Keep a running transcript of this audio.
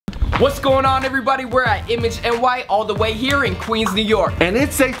What's going on, everybody? We're at Image NY all the way here in Queens, New York. And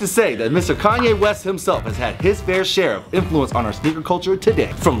it's safe to say that Mr. Kanye West himself has had his fair share of influence on our sneaker culture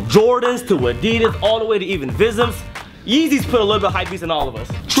today. From Jordans to Adidas, all the way to even Visms, Yeezys put a little bit of hype beast in all of us.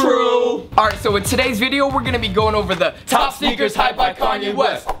 True. Alright, so in today's video, we're gonna be going over the top sneakers hyped by Kanye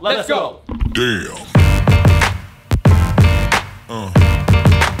West. Let's go. Damn.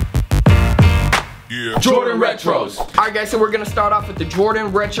 Yeah. Jordan Retros. Alright guys, so we're gonna start off with the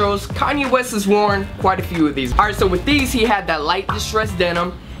Jordan Retros. Kanye West has worn quite a few of these. Alright, so with these, he had that light distressed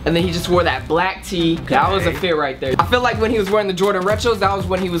denim. And then he just wore that black tee. That was a fit right there. I feel like when he was wearing the Jordan Retros, that was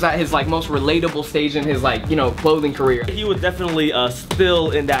when he was at his like most relatable stage in his like, you know, clothing career. He was definitely still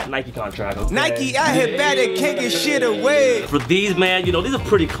in that Nike contract. Okay? Nike out here bad at kicking shit away. For these, man, you know, these are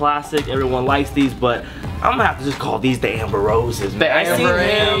pretty classic. Everyone likes these, but I'm gonna have to just call these the Amber Roses, man.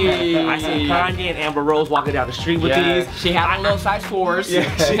 I seen Kanye and Amber Rose walking down the street with these. She had a little size 4s.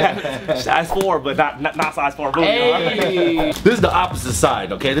 Yeah, she had size 4, but not size 4 booty. Hey. This is the opposite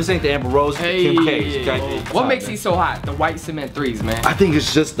side, okay? This ain't the Amber Rose, Hey. Kim K. Okay? What makes these so hot? The white cement 3s, man. I think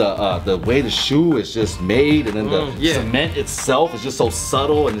it's just the way the shoe is just made, and then the cement itself is just so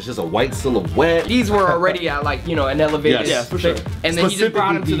subtle, and it's just a white silhouette. These were already at like, you know, an elevated. Yeah, for sure. And then he just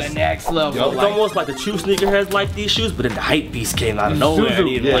brought them to the next level. It's almost like the true sneakerheads like these shoes, but then the hype beast came out of nowhere.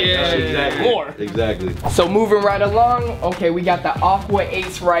 Exactly. So moving right along, okay, we got the Aqua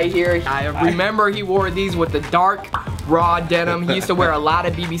Ace right here. I remember he wore these with the dark raw denim. He used to wear a lot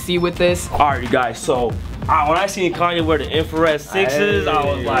of BBC with this. Alright, you guys, so when I seen Kanye wear the infrared 6s, I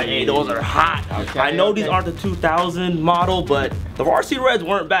was like, hey, those are hot. Okay, I know these aren't the 2000 model, but the varsity reds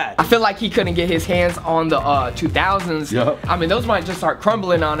weren't bad. I feel like he couldn't get his hands on the 2000s. Yep. I mean, those might just start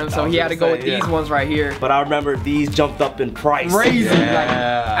crumbling on him, so he had to go with these ones right here. But I remember these jumped up in price. Crazy. Like,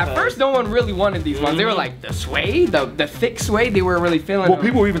 at first, no one really wanted these ones. They were like, the suede, the thick suede, they weren't really feeling them.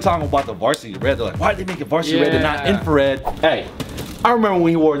 People were even talking about the varsity red. They're like, why did they make it varsity red and not infrared? Hey, I remember when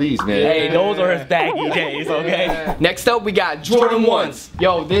he wore these, man. Hey, those are his baggy days, okay? Next up, we got Jordan 1s.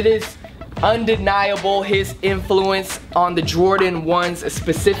 Yo, that is undeniable, his influence on the Jordan 1s,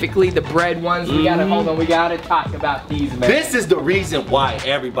 specifically the bread ones. We gotta, hold on, we gotta talk about these, man. This is the reason why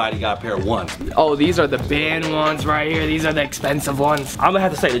everybody got a pair of 1s. Oh, these are the band ones right here. These are the expensive ones. I'm gonna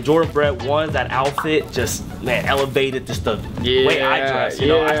have to say the Jordan bread 1s, that outfit just, man, elevated just the way I dress, you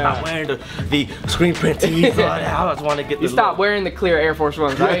know? I stopped wearing the screen print tees. I just want to get the. You stopped wearing the clear Air Force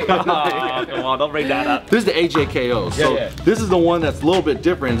Ones, right? Oh, come on, don't bring that up. This is the AJKO. So this is the one that's a little bit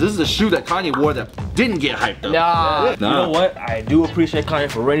different. This is a shoe that Kanye wore that didn't get hyped up. Nah. You know what? I do appreciate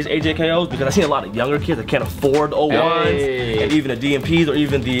Kanye for wearing these AJKOs because I seen a lot of younger kids that can't afford the 01s and even the DMPs or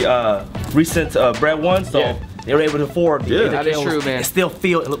even the recent bread ones. So they were able to afford the AJKOs. That is true, man. And still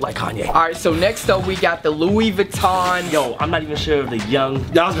feel and look like Kanye. All right, so next up we got the Louis Vuitton. Yo, I'm not even sure if the young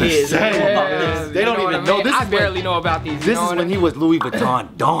kids know about this. They don't even know. I barely know about these. This is when he was Louis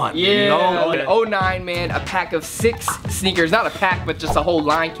Vuitton Don. Yeah. In 09, man, a pack of 6 sneakers. Not a pack, but just a whole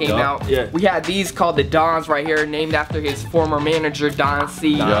line came out. Yeah. We had these called the Dons right here, named after his former manager, Don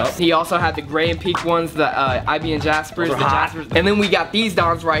C. He also had the Gray and Peak ones, the Ivy and Jaspers, and then we got these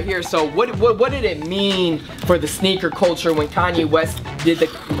Dons right here. So what did it mean for the sneaker culture when Kanye West did the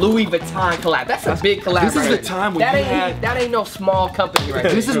Louis Vuitton collab? That's a big collab. This is the time when that ain't no small company right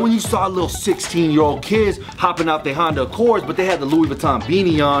there. This is when you saw little 16-year-old kids hopping out their Honda Accords, but they had the Louis Vuitton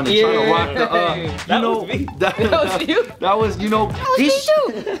beanie on and trying to rock the that was me. That was you? That was, you know, that was me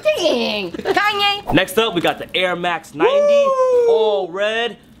too. Dang. Kanye. Next up, we got the Air Max 90, all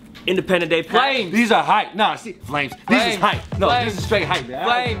red. Independent Day Flames. These are hype. Nah, see, flames. This is hype. No, Flames. this is straight hype.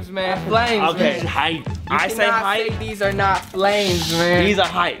 Flames, man. Flames. Okay, man. This is hype. I say hype. Say these are not flames, man. These are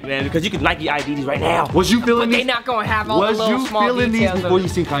hype, man, because you can Nike ID these right now. Was you feeling But these? they not gonna have all the little small Was you feeling details these before you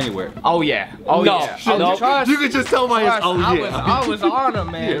seen Kanye wear it? Oh yeah. Oh No. yeah. No. Trust. You could just tell by his I was on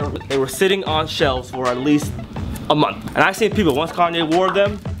them, man. They were sitting on shelves for at least a month. And I seen people, once Kanye wore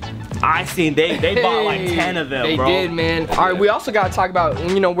them, I seen they bought like 10 of them, bro. They did, man. All right, we also got to talk about,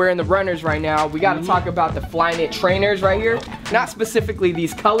 you know, wearing the runners right now. We got to talk about the Flyknit trainers right here. Not specifically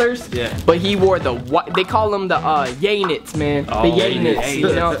these colors, but he wore the, they call them the Yay Knits, man. The Yay Knits,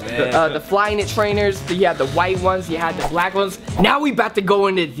 you know. The Flyknit trainers, you had the white ones, you had the black ones. Now we about to go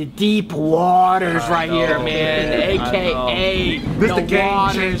into the deep waters right here, man. AKA the game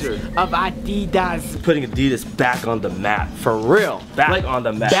changer of Adidas. Putting Adidas back on the map. For real. Back on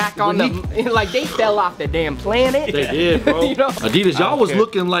the map. Back on on the, like they fell off the damn planet. They did, bro. You know? Adidas, y'all was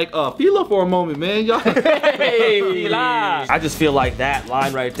looking like Fila for a moment, man. Y'all. Hey. I just feel like that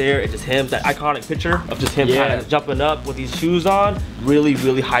line right there, it's just him, that iconic picture of just him kind of jumping up with these shoes on, really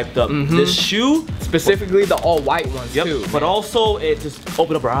hyped up this shoe. Specifically the all white ones too. But also it just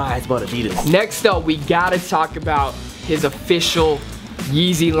opened up our eyes about Adidas. Next up, we gotta talk about his official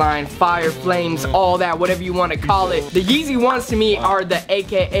Yeezy line, Fire Flames, all that, whatever you want to call it. The Yeezy ones to me are the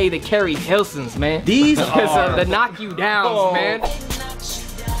AKA the Carrie Hilsons, man. These are the knock you downs, man.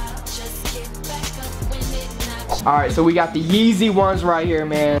 Alright, so we got the Yeezy ones right here,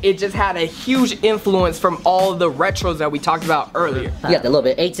 man. It just had a huge influence from all the retros that we talked about earlier. You got the little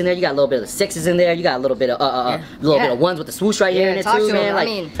bit of 8s in there, you got a little bit of 6s in there, you got a little bit of bit of 1s with the swoosh right here in it too, man. Like,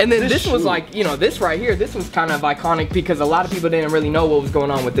 and then this was like, you know, this right here, this was kind of iconic because a lot of people didn't really know what was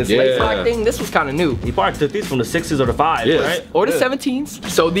going on with this lace lock thing. This was kind of new. He probably took these from the 6s or the 5s, right? Or the 17s.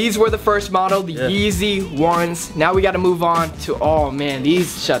 So these were the first model, the Yeezy ones. Now we got to move on to, oh man,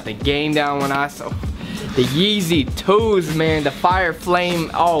 these shut the game down when I saw. The Yeezy 2s, man, the Fire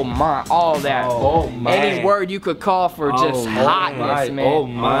Flame, oh my, all that. Oh my. Any word you could call for just hotness, man. Oh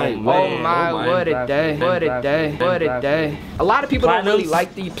my, what a day, what a day, what a day. A lot of people don't really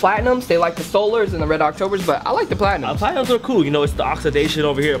like the platinums. They like the Solars and the Red Octobers, but I like the platinums. Platinums are cool. You know, it's the oxidation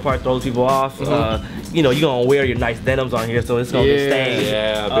over here that probably throws people off. You know, you're gonna wear your nice denims on here, so it's gonna be staying.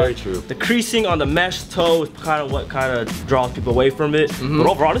 Yeah, very true. The creasing on the mesh toe is kind of what kind of draws people away from it. But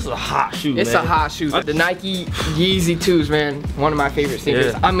overall, this is a hot shoe, It's a hot shoe. The Nike Yeezy 2s, man, one of my favorite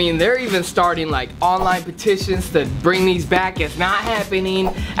sneakers. I mean, they're even starting like online petitions to bring these back. It's not happening.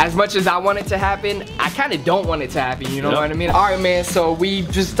 As much as I want it to happen, I kind of don't want it to happen, you know what I mean? All right, man, so we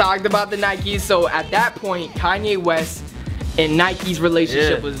just talked about the Nikes. So at that point, Kanye West and Nike's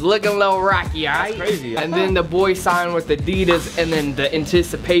relationship was looking a little rocky, all right? That's crazy. And then the boy signed with Adidas, and then the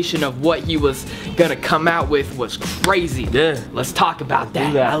anticipation of what he was gonna come out with was crazy. Let's talk about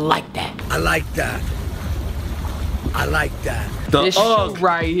that. I like that. I like that. I like that. This shoe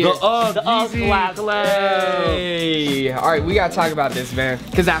right here. The Yeezy Clay. All right, we gotta talk about this, man.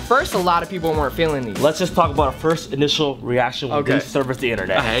 Because at first, a lot of people weren't feeling these. Let's just talk about our first initial reaction when these surfaced the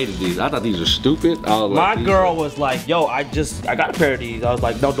internet. I hated these. I thought these were stupid. My girl was like, yo, I got a pair of these. I was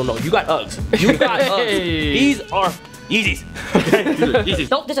like, no, you got Uggs. You got Uggs. These are Yeezys. Yeezys.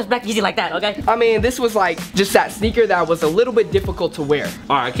 Don't disrespect Yeezy like that, okay? I mean, this was like just that sneaker that was a little bit difficult to wear.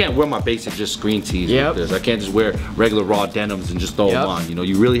 All right, I can't wear my basic just screen tees with this. I can't just wear regular raw denims and just throw them on. You know,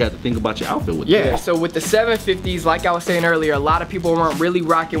 you really have to think about your outfit with this. So with the 750s, like I was saying earlier, a lot of people weren't really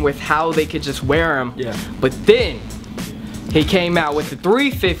rocking with how they could just wear them. But then he came out with the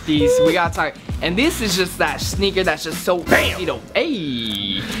 350s. We got tired. And this is just that sneaker that's just so easy to,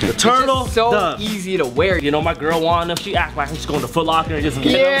 the turtle, so easy to wear. You know, my girl wanted them. She acted like she's going to Foot Locker and just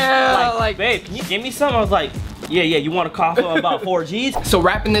get them. Like, babe, can you give me some? I was like, yeah, you want a cough about 4 Gs? So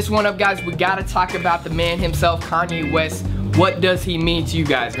wrapping this one up, guys, we gotta talk about the man himself, Kanye West. What does he mean to you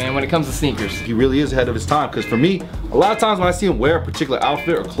guys, man, when it comes to sneakers? He really is ahead of his time, because for me, a lot of times when I see him wear a particular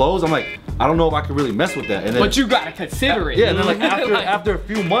outfit or clothes, I'm like, I don't know if I can really mess with that. And then, but you gotta consider it. Yeah, and then like after a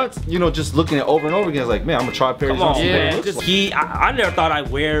few months, you know, just looking at it over and over again, it's like, man, I'm gonna try a pair of these. I never thought I'd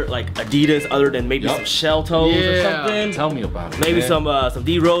wear like Adidas other than maybe some shell toes or something. Tell me about it. Maybe some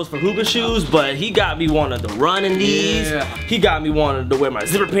D-Rose for hookah shoes, but he got me wanting to run in these. He got me wanting to wear my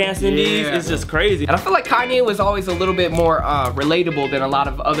zipper pants in these. It's just crazy. And I feel like Kanye was always a little bit more relatable than a lot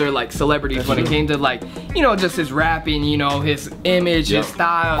of other like celebrities when it came to like, you know, just his rapping, you know, his image, his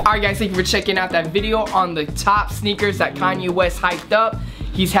style. All right, guys, thank you for checking out that video on the top sneakers that Kanye West hyped up.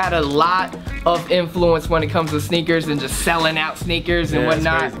 He's had a lot of influence when it comes to sneakers and just selling out sneakers and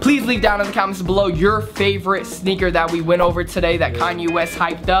whatnot. Please leave down in the comments below your favorite sneaker that we went over today that Kanye West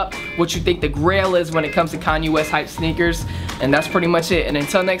hyped up. What you think the grail is when it comes to Kanye West hyped sneakers. And that's pretty much it. And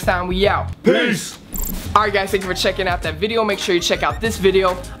until next time, we out. Peace. Alright guys, thank you for checking out that video. Make sure you check out this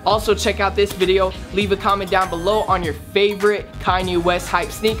video. Also check out this video. Leave a comment down below on your favorite Kanye West hype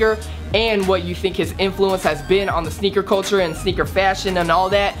sneaker and what you think his influence has been on the sneaker culture and sneaker fashion and all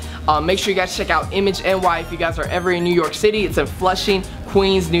that. Make sure you guys check out Image NY if you guys are ever in New York City. It's in Flushing,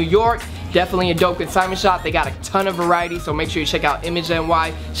 Queens, New York. Definitely a dope consignment shop. They got a ton of variety, so make sure you check out Image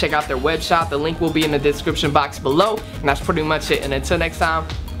NY. Check out their web shop. The link will be in the description box below. And that's pretty much it. And until next time,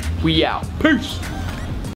 we out. Peace.